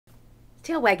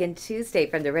Tail Waggin Tuesday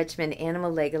from the Richmond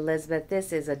Animal League. Elizabeth,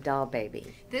 this is a doll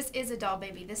baby. This is a doll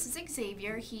baby. This is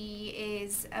Xavier. He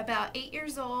is about 8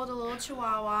 years old, a little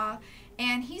chihuahua,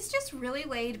 and he's just really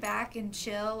laid back and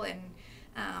chill, and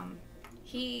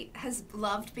he has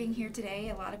loved being here today.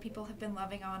 A lot of people have been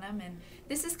loving on him, and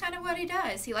this is kind of what he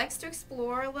does. He likes to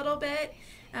explore a little bit,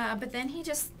 but then he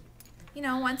just,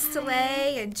 wants to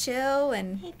lay and chill.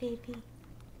 And Hey, baby.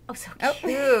 Oh, so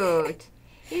cute.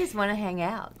 He just want to hang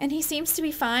out. And he seems to be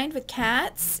fine with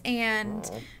cats and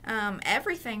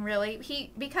everything, really.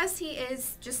 Because he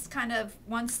is just kind of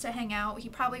wants to hang out, he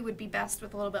probably would be best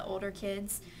with a little bit older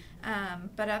kids.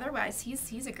 But otherwise,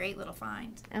 he's a great little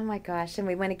find. Oh my gosh, and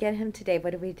we want to get him today.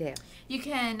 What do we do? You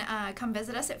can come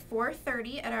visit us at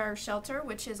 4:30 at our shelter,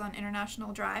 which is on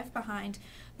International Drive behind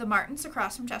the Martins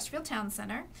across from Chesterfield Town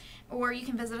Center. Or you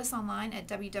can visit us online at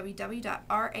www.ral.org.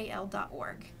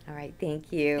 All right,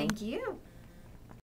 thank you. Thank you.